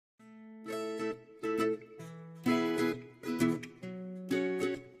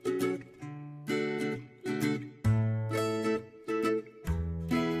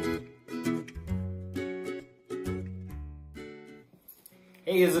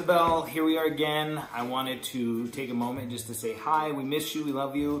Hey Isabel, here we are again. I wanted to take a moment just to say hi, we miss you, we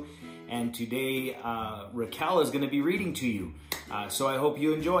love you. And today Raquel is going to be reading to you. So I hope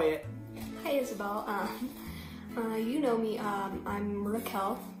you enjoy it. Hi Isabel, you know me, I'm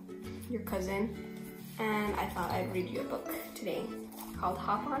Raquel, your cousin, and I thought I'd read you a book today called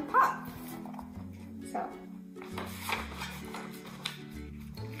Hop on Pop. So,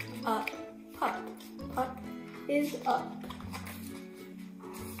 up, pup, pup is up.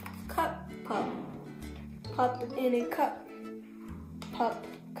 Cup, pup, pup in a cup. Pup,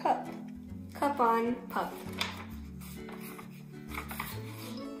 cup, cup on pup.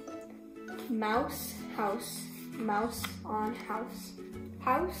 Mouse, house, mouse on house.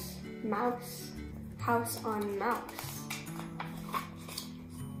 House, mouse, house on mouse.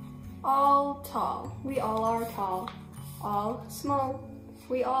 All tall, we all are tall. All small,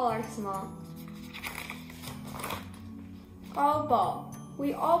 we all are small. All ball,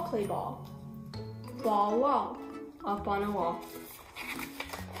 we all play ball. Ball wall, up on a wall.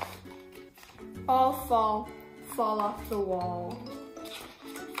 All fall, fall off the wall.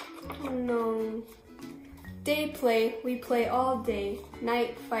 Oh no. Day play, we play all day.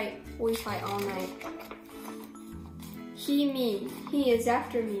 Night fight, we fight all night. He, me, he is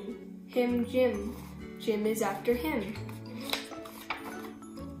after me. Him, Jim, Jim is after him.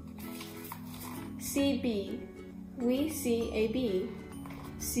 CB, we see a bee.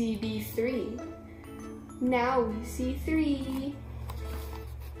 CB3, now we see three.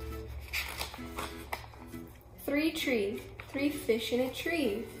 Three tree, three fish in a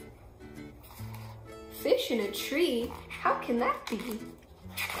tree. Fish in a tree? How can that be?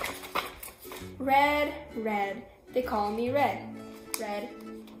 Red, red, they call me Red. Red,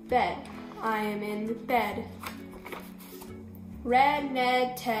 bed, I am in the bed. Red,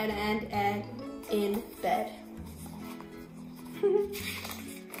 Ned, Ted, and Ed in bed.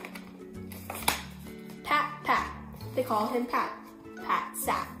 Pat, Pat, they call him Pat.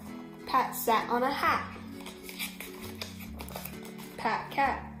 Pat sat on a hat. Pat,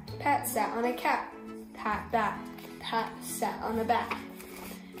 cat, Pat sat on a cat. Pat, bat, Pat sat on a bat.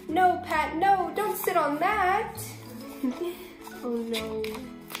 No, Pat, no, don't sit on that. Oh no.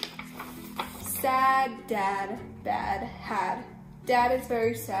 Sad dad, bad had. Dad is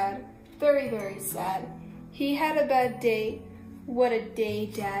very sad, very, very sad. He had a bad day. What a day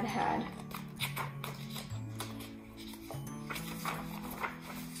Dad had.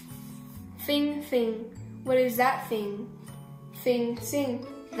 Thing, thing, what is that thing? Thing, sing,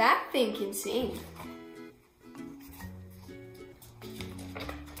 that thing can sing.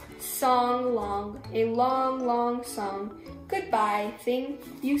 Song long, a long, long song. Goodbye, thing,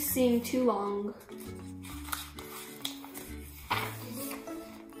 you sing too long.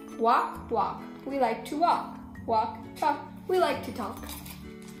 Walk, walk, we like to walk. Walk, talk, we like to talk.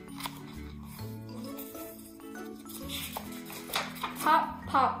 Hop,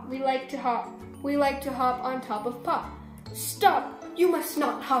 pop, we like to hop. We like to hop on top of Pop. Stop, you must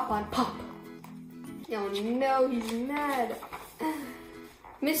not hop on Pop. Oh no, he's mad.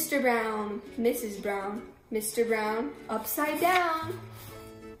 Mr. Brown, Mrs. Brown, Mr. Brown, upside down.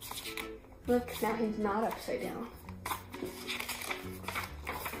 Look, now he's not upside down.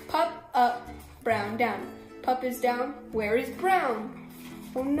 Pup up, Brown down. Pup is down, where is Brown?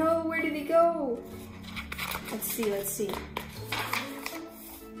 Oh no, where did he go? Let's see.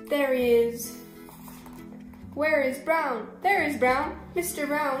 There he is. Where is Brown? There is Brown. Mr.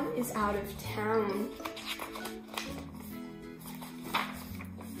 Brown is out of town.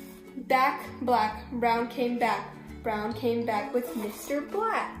 Back, black, Brown came back. Brown came back with Mr.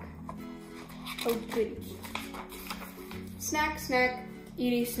 Black. Oh goody. Snack, snack,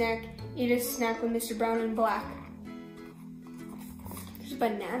 eat a snack. Eat a snack with Mr. Brown and Black. There's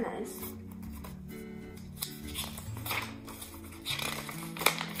bananas.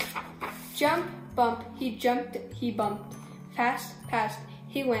 Jump, bump, he jumped, he bumped. Fast, past,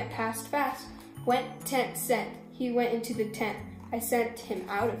 he went past fast. Went, tent, sent, he went into the tent. I sent him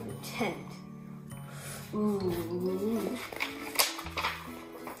out of the tent. Ooh.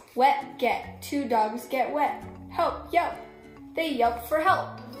 Wet, get, two dogs get wet. Help, yelp, they yelp for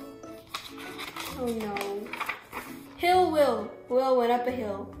help. Oh no. Hill, Will went up a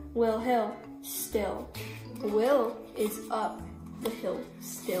hill. Will, hill, still. Will is up the hill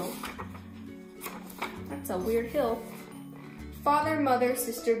still. That's a weird hill. Father, mother,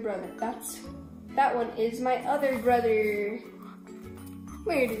 sister, brother. That one is my other brother.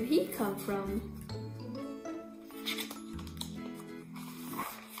 Where did he come from?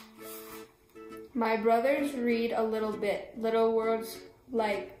 My brothers read a little bit. Little words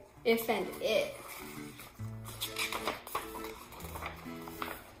like if and it.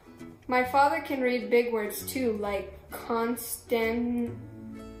 My father can read big words too, like Constantinople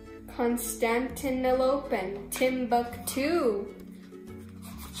and Timbuktu.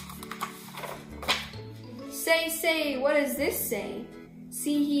 Say, what does this say?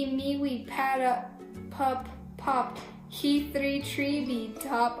 See he, me, we, pat up, pup, pop. He, three, tree, be,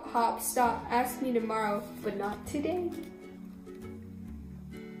 top, hop, stop. Ask me tomorrow, but not today.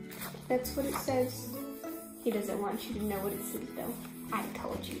 That's what it says. He doesn't want you to know what it says though. I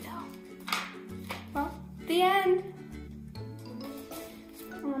told you though. Well, the end.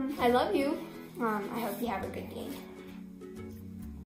 I love you. I hope you have a good day.